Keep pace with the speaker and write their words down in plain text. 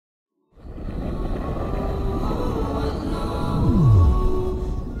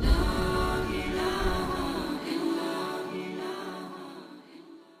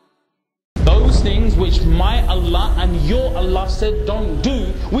which my Allah and your Allah said don't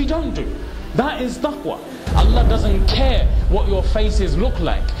do, we don't do. That is taqwa. Allah doesn't care what your faces look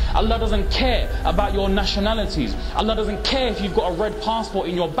like. Allah doesn't care about your nationalities. Allah doesn't care if you've got a red passport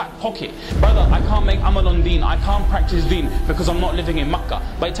in your back pocket. Brother, I can't make amal on deen, I can't practice deen because I'm not living in Makkah.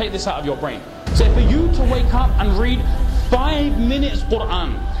 But take this out of your brain. So for you to wake up and read 5 minutes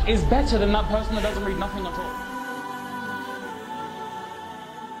Quran is better than that person that doesn't read nothing at all.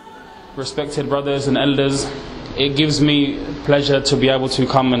 Respected brothers and elders, it gives me pleasure to be able to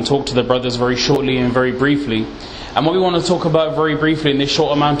come and talk to the brothers very shortly and very briefly. And what we want to talk about very briefly in this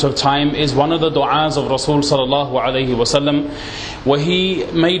short amount of time is one of the du'as of Rasul sallallahu alayhi wasallam, where he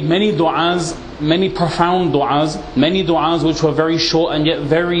made many du'as, many profound du'as, many du'as which were very short and yet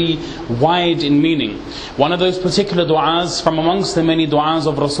very wide in meaning. One of those particular du'as from amongst the many du'as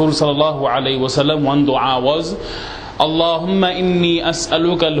of Rasul sallallahu alayhi wasallam, one du'a was Allahumma inni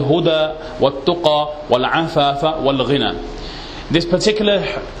as'aluka al-huda wat-tuqa wal-afafa wal-ghina. This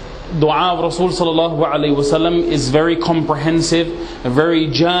particular dua of Rasul sallallahu alayhi wasallam is very comprehensive, very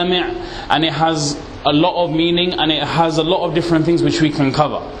jami', and it has a lot of meaning and it has a lot of different things which we can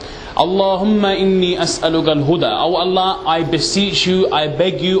cover. Allahumma inni as'aluka al-huda. Oh Allah, I beseech you, I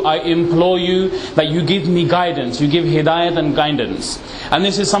beg you, I implore you that you give me guidance, you give hidayat and guidance. And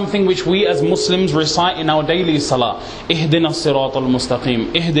this is something which we as Muslims recite in our daily salah. Ihdina as-sirat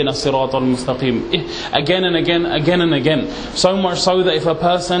al-mustaqim, ihdina as-sirat al-mustaqim. Again and again, again and again. So much so that if a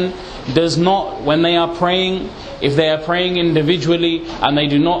person does not, when they are praying, if they are praying individually and they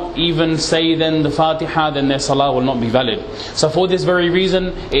do not even say then the Fatiha, then their salah will not be valid. So for this very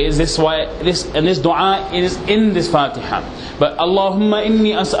reason, it is this why this dua is in this Fatiha. But Allahumma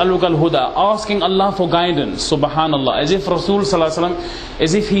inni as'aluka al-huda, asking Allah for guidance, subhanallah, as if Rasul sallallahu alaihi wasallam,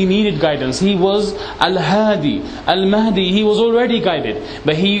 as if he needed guidance. He was al-hadi, al-mahdi, he was already guided,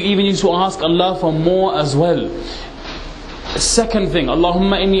 but he even used to ask Allah for more as well. Second thing,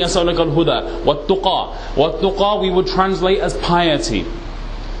 Allahumma inni as'aluka al-huda wat-tuqa. Wat-tuqa we would translate as piety.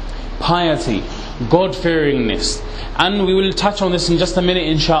 Piety, God-fearingness. And we will touch on this in just a minute,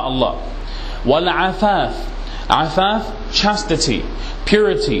 insha'Allah. Wal-afaf. Afaf, chastity,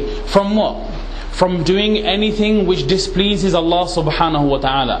 purity. From what? From doing anything which displeases Allah subhanahu wa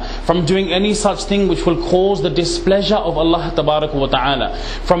ta'ala. From doing any such thing which will cause the displeasure of Allah tabarak wa ta'ala.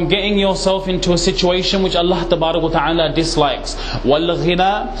 From getting yourself into a situation which Allah tabarak wa ta'ala dislikes. Wal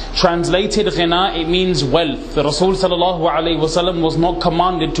ghina, translated ghina, it means wealth. The Rasul sallallahu alayhi wa sallam was not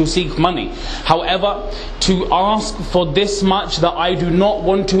commanded to seek money. However, to ask for this much, that I do not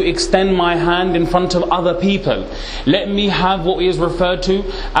want to extend my hand in front of other people. Let me have what is referred to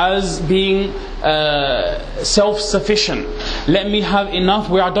as being self-sufficient. Let me have enough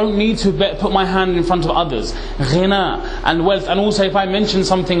where I don't need to put my hand in front of others. Ghina and wealth. And also, if I mention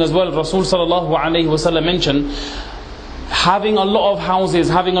something as well, Rasul sallallahu alayhi wa sallam mentioned having a lot of houses,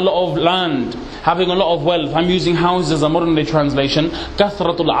 having a lot of land, having a lot of wealth. I'm using houses as a modern day translation.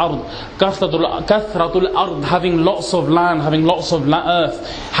 Kathratul ard, kathratul ard, having lots of land, having lots of earth.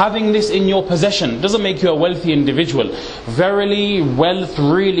 Having this in your possession doesn't make you a wealthy individual. Verily, wealth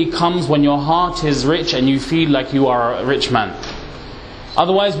really comes when your heart is rich and you feel like you are a rich man.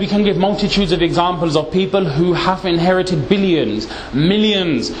 Otherwise, we can give multitudes of examples of people who have inherited billions,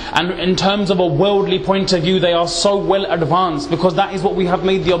 millions, and in terms of a worldly point of view, they are so well advanced because that is what we have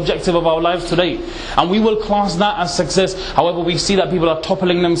made the objective of our lives today. And we will class that as success. However, we see that people are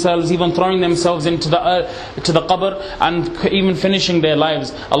toppling themselves, even throwing themselves into the qabr, and even finishing their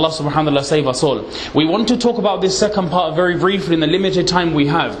lives. Allah subhanahu wa ta'ala save us all. We want to talk about this second part very briefly in the limited time we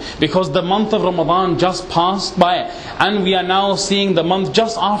have, because the month of Ramadan just passed by, and we are now seeing the month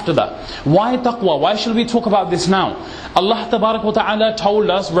just after that. Why taqwa? Why should we talk about this now? Allah tabarak wa ta'ala told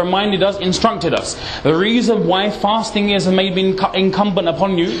us, reminded us, instructed us. The reason why fasting is maybe incumbent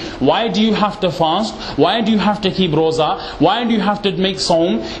upon you. Why do you have to fast? Why do you have to keep roza? Why do you have to make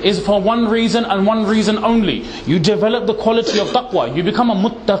saum? Is for one reason and one reason only. You develop the quality of taqwa. You become a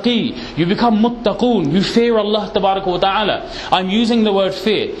muttaqi. You become muttaqoon. You fear Allah tabarak wa ta'ala. I'm using the word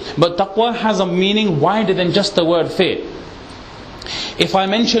fear, but taqwa has a meaning wider than just the word fear. If I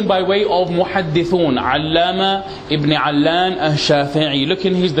mention by way of muhaddithun, Allama ibn Allan al-Shafi'i, look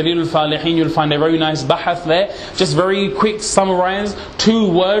in his Dalil al-Falihin, you'll find a very nice bahath there. Just very quick summarize,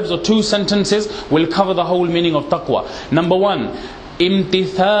 2 words or 2 sentences will cover the whole meaning of taqwa. Number 1,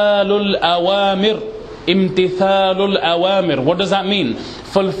 imtithalul awamir. Imtithalul awamir. What does that mean?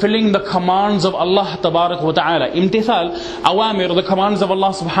 Fulfilling the commands of Allah tabarak wa ta'ala. Imtithal, awamir, the commands of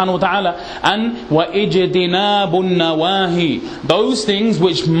Allah subhanahu wa ta'ala. And wa ijtinabun nawahi, those things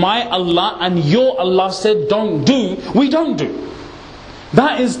which my Allah and your Allah said don't do, we don't do.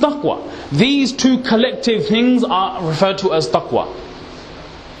 That is taqwa. These two collective things are referred to as taqwa.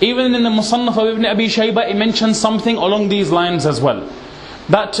 Even in the Musannaf of Ibn Abi Shaybah, it mentions something along these lines as well.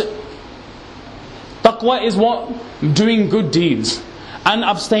 That taqwa is what? Doing good deeds and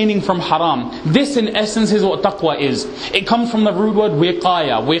abstaining from haram. This in essence is what taqwa is. It comes from the root word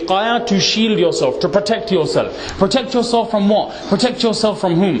wiqaya. Wiqaya, to shield yourself, to protect yourself. Protect yourself from what? Protect yourself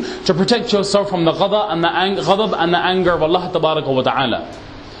from whom? To protect yourself from the ghadab and the anger of Allah Tabaraka wa Ta'ala.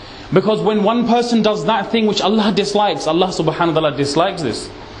 Because when one person does that thing which Allah dislikes, Allah subhanahu wa ta'ala dislikes this.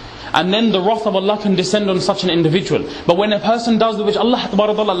 And then the wrath of Allah can descend on such an individual. But when a person does which Allah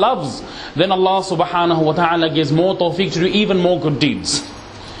Ta'ala loves, then Allah subhanahu wa ta'ala gives more tawfiq to do even more good deeds.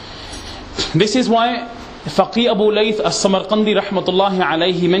 This is why Faqih Abu Layth as-Samarqandi rahmatullahi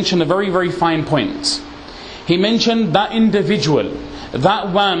alayhi mentioned a very, very fine point. He mentioned that individual,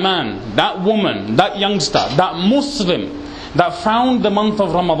 that man, that woman, that youngster, that Muslim that found the month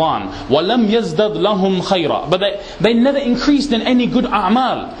of Ramadan, وَلَمْ يَزْدَدْ لَهُمْ خَيْرًا, but they never increased in any good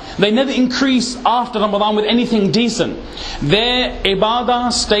a'mal. They never increased after Ramadan with anything decent. Their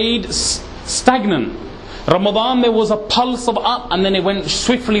ibadah stayed stagnant. Ramadan, there was a pulse of up and then it went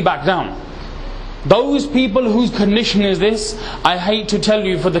swiftly back down. Those people whose condition is this, I hate to tell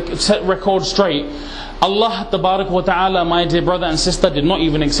you, for the set record straight, Allah Tabarak wa Ta'ala, my dear brother and sister, did not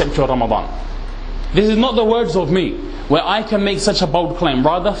even accept your Ramadan. This is not the words of me, where I can make such a bold claim.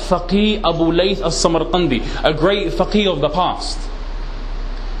 Rather, Faqih Abu Layth as-Samarqandi, a great faqih of the past.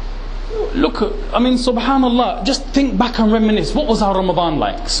 Look, I mean, subhanallah, just think back and reminisce. What was our Ramadan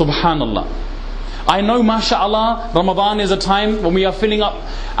like? Subhanallah. I know, mashallah, Ramadan is a time when we are filling up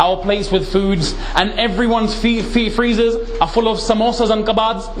our plates with foods and everyone's freezers are full of samosas and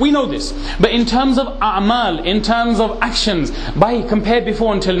kebabs. We know this. But in terms of a'mal, in terms of actions, compared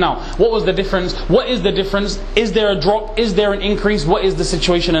before until now, what was the difference? What is the difference? Is there a drop? Is there an increase? What is the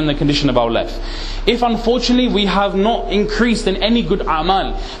situation and the condition of our life? If unfortunately we have not increased in any good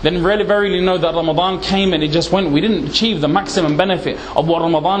a'mal, then really verily know that Ramadan came and it just went. We didn't achieve the maximum benefit of what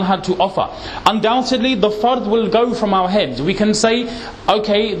Ramadan had to offer. Undoubtedly the fard will go from our heads. We can say,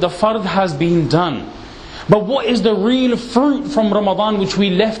 okay, the fard has been done. But what is the real fruit from Ramadan which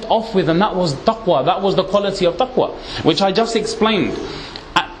we left off with? And that was taqwa. That was the quality of taqwa, which I just explained.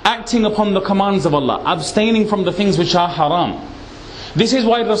 Acting upon the commands of Allah, abstaining from the things which are haram. This is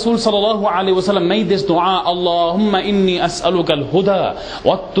why Rasul sallallahu alaihi wasallam made this dua, Allahumma inni as'aluka al-huda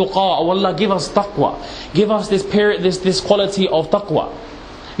wat-tuqa. Oh Allah, give us taqwa. Give us this period, this quality of taqwa.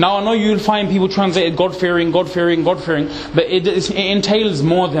 Now I know you'll find people translate God-fearing, God-fearing, God-fearing, but it entails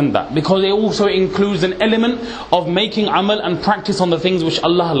more than that, because it also includes an element of making amal and practice on the things which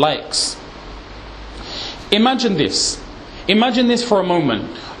Allah likes. Imagine this. Imagine this for a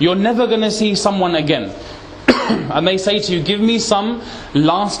moment. You're never going to see someone again. And they say to you, give me some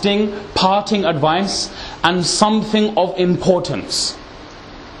lasting, parting advice and something of importance.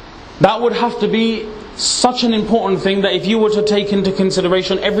 That would have to be such an important thing that if you were to take into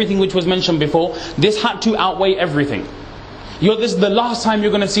consideration everything which was mentioned before, this had to outweigh everything. This is the last time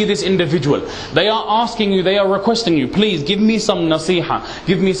you're going to see this individual. They are asking you, they are requesting you, please give me some nasiha,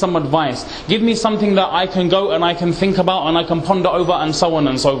 give me some advice, give me something that I can go and I can think about and I can ponder over, and so on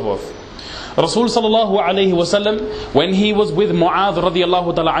and so forth. Rasul sallallahu alayhi wasallam, when he was with Mu'adh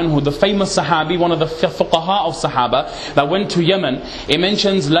radiallahu ta'ala anhu, the famous Sahabi, one of the fuqaha of Sahaba that went to Yemen, it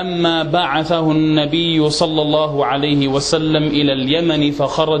mentions لما بعثه النبي صلى الله عليه وسلم إلى اليمن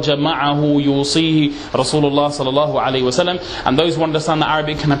فخرج معه يوصيه رسول الله صلى الله عليه وسلم. And those who understand the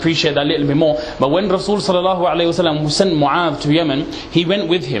Arabic can appreciate that a little bit more. But when Rasul sallallahu alayhi wasallam sent Mu'adh to Yemen, he went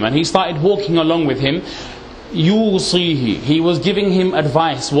with him and he started walking along with him. Yusihi, he was giving him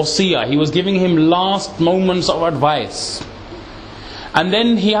advice, wasiyah, he was giving him last moments of advice. And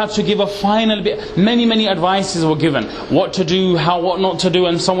then he had to give a final bit. Many advices were given, what to do, what not to do,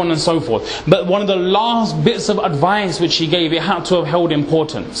 and so on and so forth. But one of the last bits of advice which he gave, it had to have held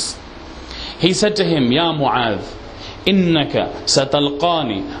importance. He said to him, Ya Mu'adh, innaka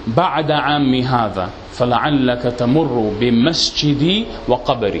satalqani ba'da ammi hadha fala'allaka tamurru bimasjidi wa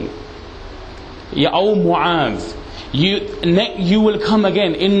qabri. Ya O Mu'adh, you will come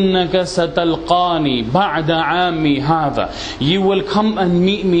again. Innaka satalqani ba'da ammi hadha. You will come and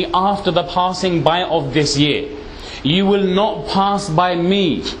meet me after the passing by of this year. You will not pass by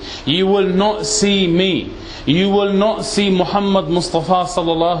me. You will not see me. You will not see Muhammad Mustafa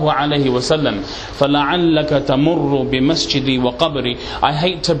sallallahu alayhi wasallam. فَلَعَلَّكَ تَمُرُّ بِمَسْجِدِي وَقَبْرِ. I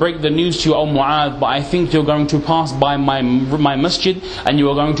hate to break the news to you, O Mu'adh, but I think you're going to pass by my masjid, and you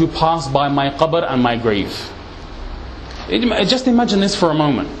are going to pass by my qabr and my grave. Just imagine this for a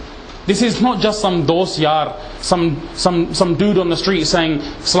moment. This is not just some dos yar, some dude on the street saying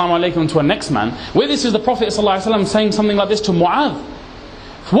Assalamu alaikum to a next man. Where this is the Prophet ﷺ saying something like this to Mu'adh.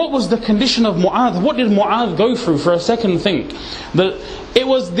 What was the condition of Mu'adh? What did Mu'adh go through? For a second think. The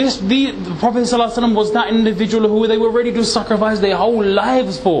Prophet ﷺ was that individual who they were ready to sacrifice their whole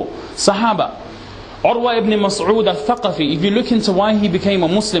lives for. Sahaba. Urwa ibn Mas'ud al-Thaqafi, if you look into why he became a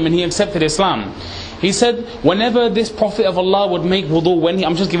Muslim and he accepted Islam, he said whenever this Prophet of Allah would make wudu,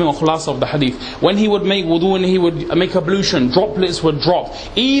 I'm just giving a khulasa of the hadith, when he would make wudu and he would make ablution, droplets would drop.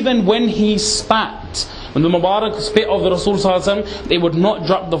 Even when he spat, when the Mubarak spit of the Rasul ﷺ, they would not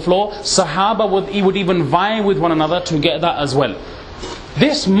drop the floor. Sahaba would even vie with one another to get that as well.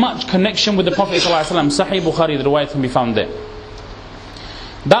 This much connection with the Prophet ﷺ, Sahih Bukhari, the riwayat can be found there.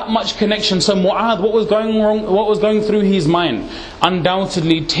 That much connection. So Mu'adh, what was going wrong? What was going through his mind?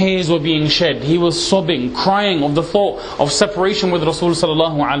 Undoubtedly tears were being shed. He was sobbing, crying of the thought of separation with Rasul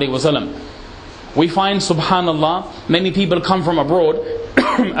sallallahu alaihi wasallam. We find, subhanallah, many people come from abroad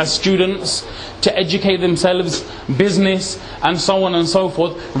as students to educate themselves, business and so on and so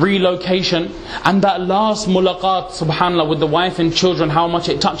forth, relocation, and that last mulaqat, subhanallah, with the wife and children, how much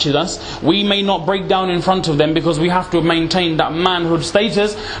it touches us. We may not break down in front of them because we have to maintain that manhood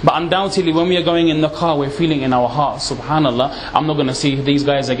status, but undoubtedly when we are going in the car, we're feeling in our hearts, subhanallah, I'm not going to see these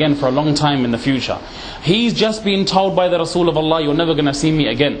guys again for a long time in the future. He's just been told by the Rasul of Allah, you're never going to see me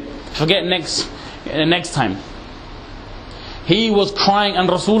again. Forget next time. He was crying, and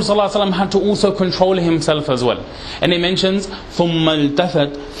Rasul ﷺ had to also control himself as well. And he mentions ثُمَّ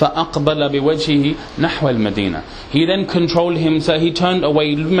الْتَفَتْ فَأَقْبَلَ بِوَجْهِهِ نَحْوَ الْمَدِينَةِ. He then controlled himself, he turned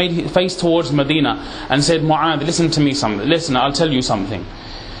away, made his face towards Medina and said, Mu'adh, listen, I'll tell you something.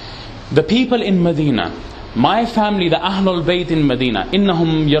 The people in Medina, my family, the Ahlul Bayt in Medina,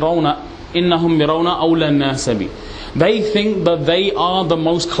 إِنَّهُمْ يَرَوْنَ أَوْلَى النَّاسَ بِي. They think that they are the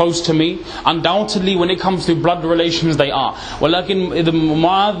most close to me. Undoubtedly, when it comes to blood relations, they are. وَلَكِنْ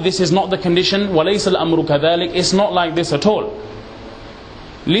Mu'adh, this is not the condition. وَلَيْسَ الْأَمْرُ كَذَلِكَ. It's not like this at all.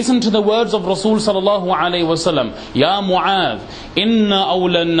 Listen to the words of Rasul sallallahu alayhi wa sallam. Ya Mu'adh, inna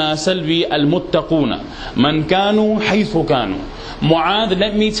awla an-nas al-muttaquna man kanu haythu kanu. Mu'adh,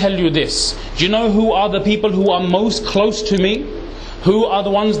 let me tell you this. Do you know who are the people who are most close to me? Who are the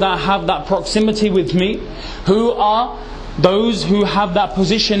ones that have that proximity with me? Who are those who have that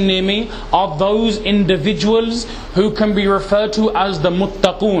position near me? Are those individuals who can be referred to as the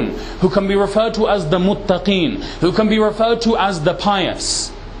muttaqun, who can be referred to as the muttaqeen, who can be referred to as the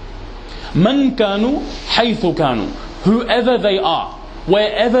pious. Man kanu haythu kanu. Whoever they are,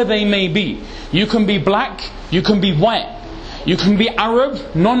 wherever they may be. You can be black, you can be white, you can be Arab,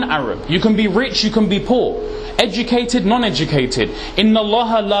 non-Arab, you can be rich, you can be poor, educated, non-educated. Inna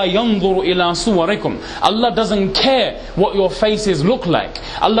Allah la yanzuru ila suwarikum. Allah doesn't care what your faces look like.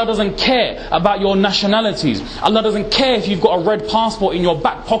 Allah doesn't care about your nationalities. Allah doesn't care if you've got a red passport in your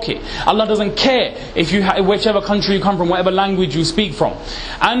back pocket. Allah doesn't care if you whichever country you come from, whatever language you speak from.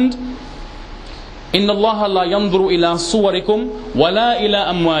 And Inna Allah la yanzuru ila suwarikum wa la ila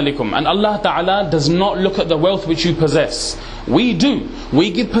amwalikum. And Allah Ta'ala does not look at the wealth which you possess. We do. We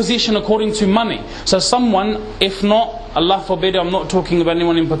give position according to money. So someone, if not, Allah forbid, I'm not talking about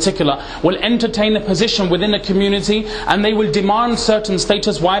anyone in particular, will entertain a position within a community and they will demand certain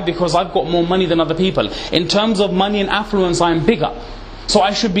status. Why? Because I've got more money than other people. In terms of money and affluence, I'm bigger. So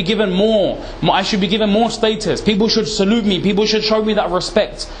I should be given more. I should be given more status. People should salute me. People should show me that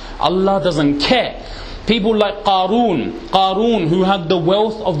respect. Allah doesn't care. People like Qarun, who had the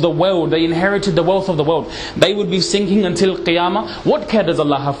wealth of the world, they inherited the wealth of the world. They would be sinking until Qiyamah. What care does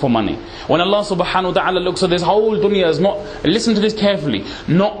Allah have for money? When Allah subhanahu wa ta'ala looks at this whole dunya is not, listen to this carefully,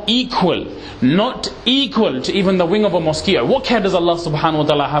 not equal to even the wing of a mosquito. What care does Allah subhanahu wa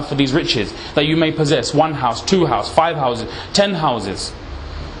ta'ala have for these riches that you may possess? 1 house, 2 houses, 5 houses, 10 houses.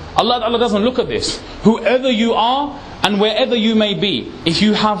 Allah doesn't look at this. Whoever you are and wherever you may be, if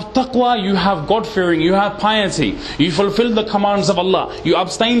you have taqwa, you have God-fearing, you have piety, you fulfill the commands of Allah, you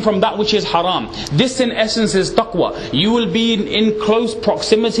abstain from that which is haram. This in essence is taqwa. You will be in close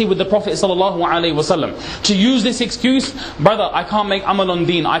proximity with the Prophet ﷺ. To use this excuse, brother, I can't make amal on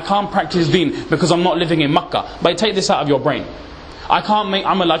deen, I can't practice deen because I'm not living in Makkah. But take this out of your brain. I can't make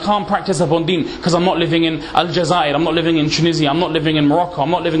amal, I can't practice upon deen because I'm not living in Aljazair, I'm not living in Tunisia, I'm not living in Morocco, I'm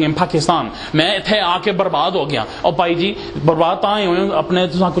not living in Pakistan. That's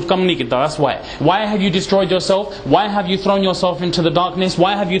why. Why have you destroyed yourself? Why have you thrown yourself into the darkness?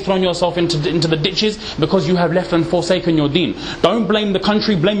 Why have you thrown yourself into the ditches? Because you have left and forsaken your deen. Don't blame the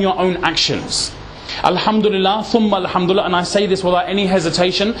country, blame your own actions. Alhamdulillah, thumma alhamdulillah, and I say this without any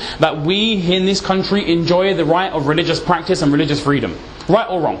hesitation, that we in this country enjoy the right of religious practice and religious freedom. Right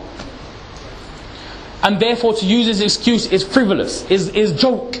or wrong? And therefore to use this excuse is frivolous, is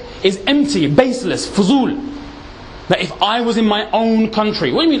joke, is empty, baseless, fuzul. That if I was in my own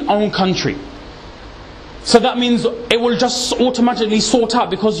country, what do you mean own country? So that means it will just automatically sort out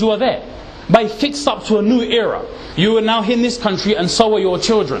because you are there. By fixed up to a new era. You are now in this country and so are your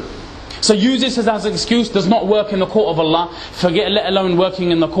children. So use this as an excuse does not work in the court of Allah. Forget, let alone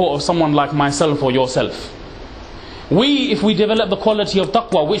working in the court of someone like myself or yourself. We, if we develop the quality of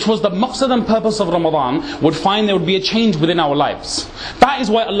taqwa, which was the maqsad and purpose of Ramadan, would find there would be a change within our lives. That is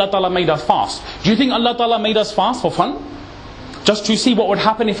why Allah Ta'ala made us fast. Do you think Allah Ta'ala made us fast for fun? Just to see what would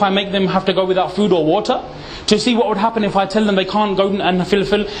happen if I make them have to go without food or water? To see what would happen if I tell them they can't go and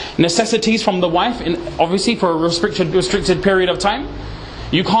fulfill necessities from the wife, obviously for a restricted period of time?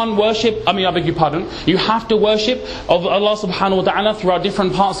 You can't worship, I beg your pardon, you have to worship of Allah subhanahu wa ta'ala throughout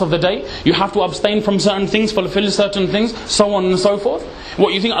different parts of the day. You have to abstain from certain things, fulfill certain things, so on and so forth.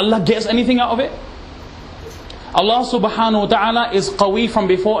 What, you think Allah gets anything out of it? Allah subhanahu wa ta'ala is qawi from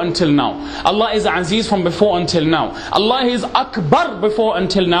before until now. Allah is aziz from before until now. Allah is akbar before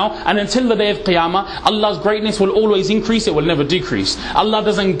until now. And until the day of qiyamah, Allah's greatness will always increase, it will never decrease. Allah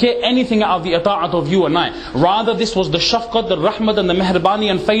doesn't get anything out of the ata'at of you and I. Rather, this was the shafqat, the rahmat and the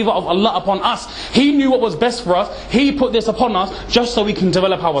meherbani and favor of Allah upon us. He knew what was best for us. He put this upon us just so we can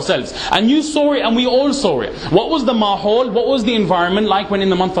develop ourselves. And you saw it and we all saw it. What was the mahol, what was the environment like when in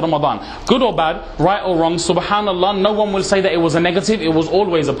the month of Ramadan? Good or bad, right or wrong, subhanAllah, no one will say that it was a negative, it was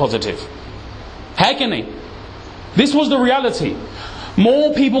always a positive. Hackney. This was the reality.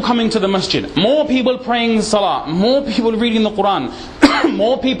 More people coming to the masjid, more people praying salah, more people reading the Quran,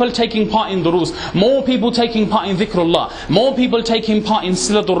 more people taking part in durus, more people taking part in dhikrullah, more people taking part in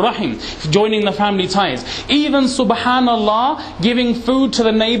silatul rahim, joining the family ties. Even subhanallah, giving food to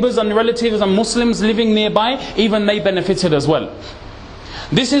the neighbors and relatives and Muslims living nearby, even they benefited as well.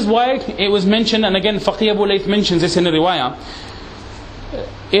 This is why it was mentioned, and again Faqih Abu Layth mentions this in the riwayah.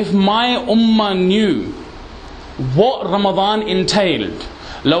 If my ummah knew what Ramadan entailed,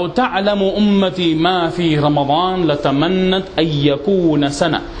 لو تعلم أمتي ما في رمضان لتمنت أن يكون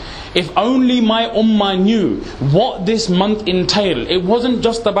سنة. If only my ummah knew what this month entailed. It wasn't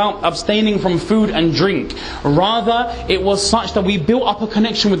just about abstaining from food and drink. Rather, it was such that we built up a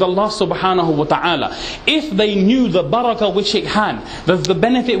connection with Allah subhanahu wa ta'ala. If they knew the barakah which it had, the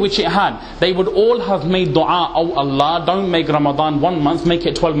benefit which it had, they would all have made dua, oh Allah, don't make Ramadan 1 month, make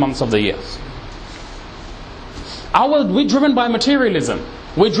it 12 months of the year. We're driven by materialism.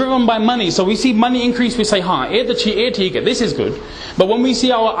 We're driven by money. So we see money increase, we say, this is good. But when we see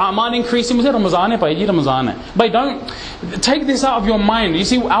our a'mal increasing, we say, Ramazan hai. But don't take this out of your mind. You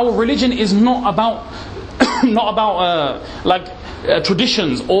see, our religion is not about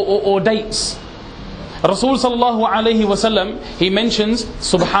traditions or dates. Rasul sallallahu alayhi wa sallam, he mentions,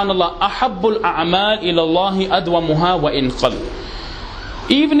 subhanallah, ahabbul a'mal ilallahi adwamuha wa in qal.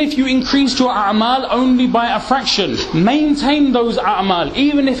 Even if you increase your a'mal only by a fraction, maintain those a'mal,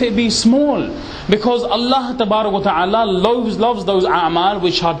 even if it be small. Because Allah tabarak wa ta'ala loves those a'mal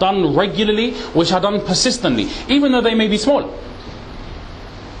which are done regularly, which are done persistently, even though they may be small.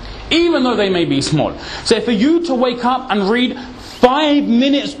 Even though they may be small. So for you to wake up and read 5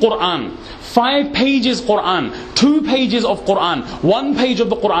 minutes Quran, 5 pages Quran, 2 pages of Quran, 1 page of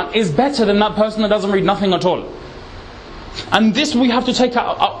the Quran is better than that person that doesn't read nothing at all. And this we have to take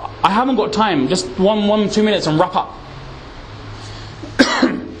out. I haven't got time, just 2 minutes and wrap up.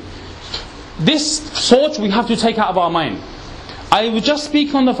 This thought we have to take out of our mind. I was just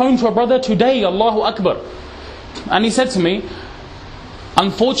speaking on the phone to a brother today, Allahu Akbar. And he said to me,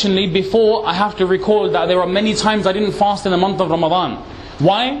 unfortunately before I have to recall that there are many times I didn't fast in the month of Ramadan.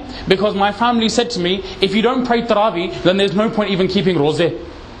 Why? Because my family said to me, if you don't pray Taraweeh, then there's no point even keeping Rozeh.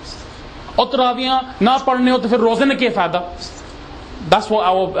 That's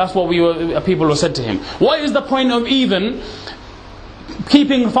what people were said to him. What is the point of even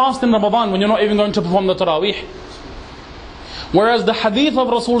keeping fast in Ramadan when you're not even going to perform the Taraweeh? Whereas the hadith of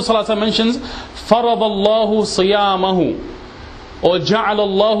Rasul sallallahu alaihi wasallam mentions, فَرَضَ اللَّهُ صِيَامَهُ وَجَعَلَ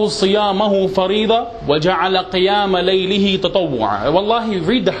اللَّهُ صِيَامَهُ فَرِيضًا وَجَعَلَ قِيَامَ لَيْلِهِ تَطَوُّعًا. Wallahi,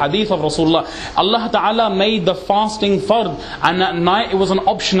 read the hadith of Rasulullah. Allah Ta'ala made the fasting fard, and at night it was an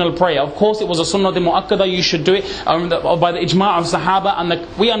optional prayer. Of course it was a sunnah mu'akkada, you should do it by the ijma' of Sahaba, and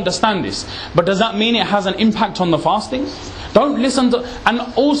we understand this. But does that mean it has an impact on the fasting? Don't listen to... And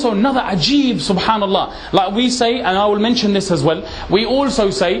also another ajib, subhanallah. Like we say, and I will mention this as well, we also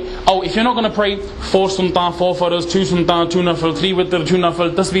say, oh, if you're not going to pray 4 sunnah, 4 faraz, 2 sunnah, 2 nafil, 3 witr, 2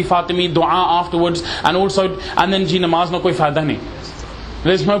 nafil, tasbih fatimi, dua afterwards, and then ji namaz na koi fayda nahi.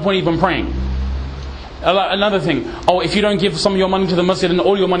 There's no point even praying. Another thing, if you don't give some of your money to the masjid, then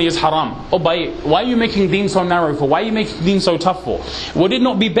all your money is haram. Why are you making deen so narrow for? Why are you making deen so tough for? Would it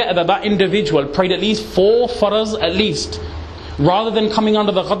not be better that that individual prayed at least 4 faraz at least, rather than coming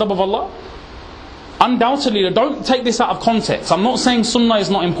under the ghadab of Allah? Undoubtedly, don't take this out of context. I'm not saying sunnah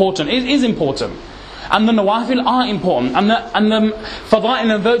is not important. It is important. And the nawafil are important. And the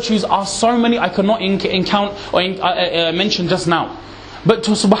fada'il and virtues are so many I could not mention just now. But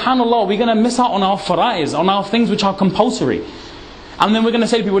subhanallah, we're going to miss out on our faraiz, on our things which are compulsory. And then we're going to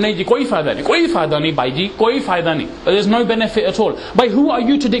say to people, nahi ji, koi fayda nahi, bhai ji, koi fayda nahi. But there's no benefit at all. But who are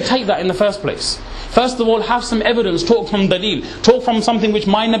you to dictate that in the first place? First of all, have some evidence, talk from daleel, talk from something which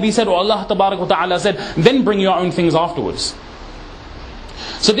my Nabi said or Allah Tabarak wa Ta'ala said, then bring your own things afterwards.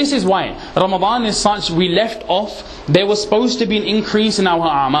 So this is why Ramadan is such, we left off, there was supposed to be an increase in our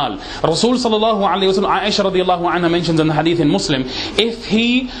a'mal. Rasul sallallahu alayhi wa sallam, Aisha radiallahu anha mentions in the hadith in Muslim, if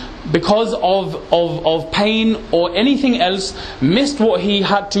he, because of pain or anything else, missed what he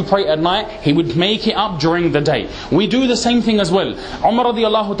had to pray at night, he would make it up during the day. We do the same thing as well. Umar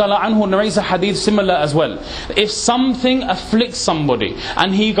radiallahu ta'ala anhu narrates a hadith similar as well. If something afflicts somebody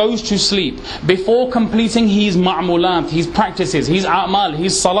and he goes to sleep, before completing his ma'mulat, his practices, his a'mal,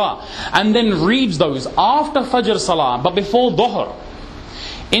 his salah, and then reads those after Fajr salah, but before Dhuhr,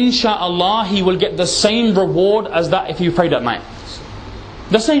 insha'Allah he will get the same reward as that if you prayed at night.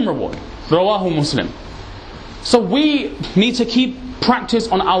 The same reward. Rawahu Muslim. So we need to keep practice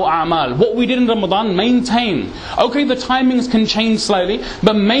on our a'mal. What we did in Ramadan, maintain. Okay, the timings can change slightly,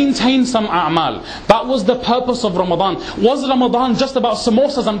 but maintain some a'mal. That was the purpose of Ramadan. Was Ramadan just about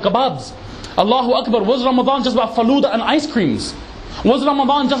samosas and kebabs? Allahu Akbar. Was Ramadan just about faluda and ice creams? Was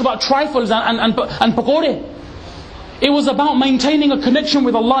Ramadan just about trifles and pakore? It was about maintaining a connection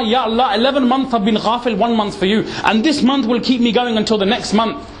with Allah. Ya Allah, 11 months have been ghafil, 1 month for you. And this month will keep me going until the next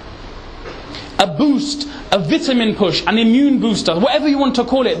month. A boost, a vitamin push, an immune booster, whatever you want to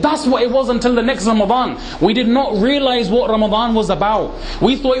call it. That's what it was until the next Ramadan. We did not realize what Ramadan was about.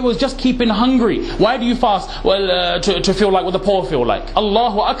 We thought it was just keeping hungry. Why do you fast? Well, to feel like what the poor feel like.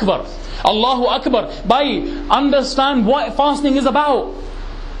 Allahu Akbar. Allahu Akbar. By understand what fasting is about.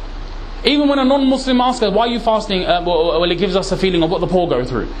 Even when a non-Muslim asks us, why are you fasting? Well, it gives us a feeling of what the poor go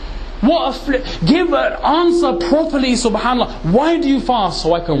through. Give an answer properly, subhanAllah. Why do you fast?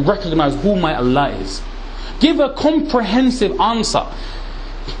 So I can recognize who my Allah is. Give a comprehensive answer.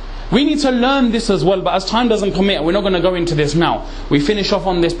 We need to learn this as well, but as time doesn't permit, we're not going to go into this now. We finish off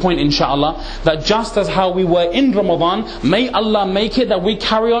on this point, inshallah, that just as how we were in Ramadan, may Allah make it that we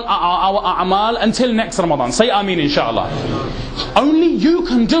carry on our a'mal until next Ramadan. Say Ameen, inshallah. Only you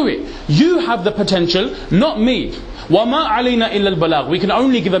can do it. You have the potential, not me. وَمَا عَلَيْنَا إِلَّا الْبَلَاغِ. We can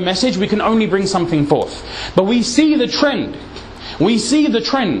only give a message, we can only bring something forth. But we see the trend. We see the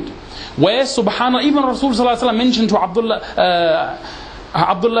trend. Where, subhanAllah, even Rasul sallallahu alayhi wa sallam mentioned to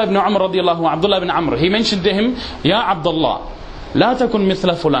Abdullah ibn Amr radiallahu, Abdullah ibn Amr, he mentioned to him, Ya Abdullah, لا تكن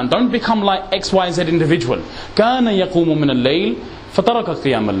مثل فلان. Don't become like XYZ individual. كان يقوم من الليل فترك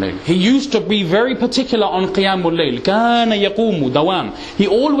قيام الليل. He used to be very particular on قيام الليل. كان يقوم دوام. He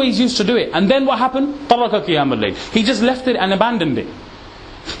always used to do it. And then what happened? ترك قيام الليل. He just left it and abandoned it.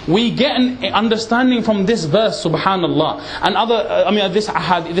 We get an understanding from this verse, subhanallah, and this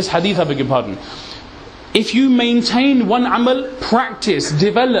hadith, I beg your pardon. If you maintain one amal, practice,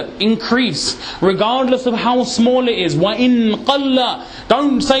 develop, increase, regardless of how small it is. وَإِن قَلَّ.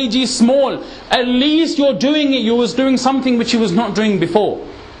 Don't say G small. At least you're doing it. You was doing something which you was not doing before.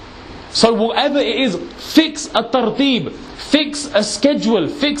 So whatever it is, fix a tartib, fix a schedule,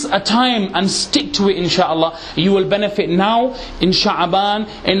 fix a time and stick to it, inshallah. You will benefit now in Sha'aban,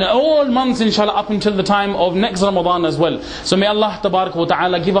 in all months, inshallah, up until the time of next Ramadan as well. So may Allah Tabarak wa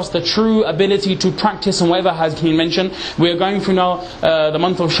Ta'ala give us the true ability to practice on whatever has been mentioned. We are going through now the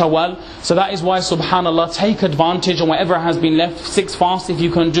month of Shawwal. So that is why, subhanallah, take advantage on whatever has been left. 6 fasts if you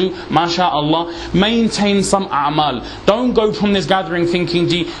can do, masha'Allah. Maintain some a'mal. Don't go from this gathering thinking,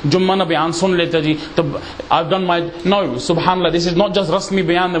 I've done my... No, subhanAllah, this is not just rasmi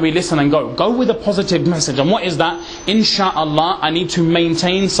bayan that we listen and go. Go with a positive message. And what is that? Insha'Allah, I need to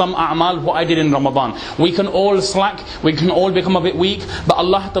maintain some a'mal, what I did in Ramadan. We can all slack, we can all become a bit weak, but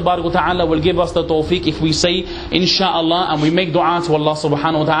Allah Tabarak wa Ta'ala will give us the tawfiq if we say Insha'Allah and we make dua to Allah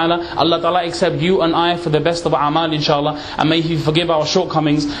subhanahu wa ta'ala. Allah Ta'ala accept you and I for the best of a'mal, inshallah, and may He forgive our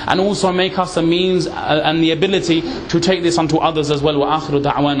shortcomings and also make us the means and the ability to take this unto others as well. Wa akhiru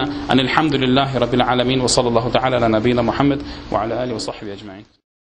da'wana and alhamdulillahi rabbil alameen wa sallallahu ta'ala ala nabina Muhammad wa ala alihi wa sahbihi ajma'in.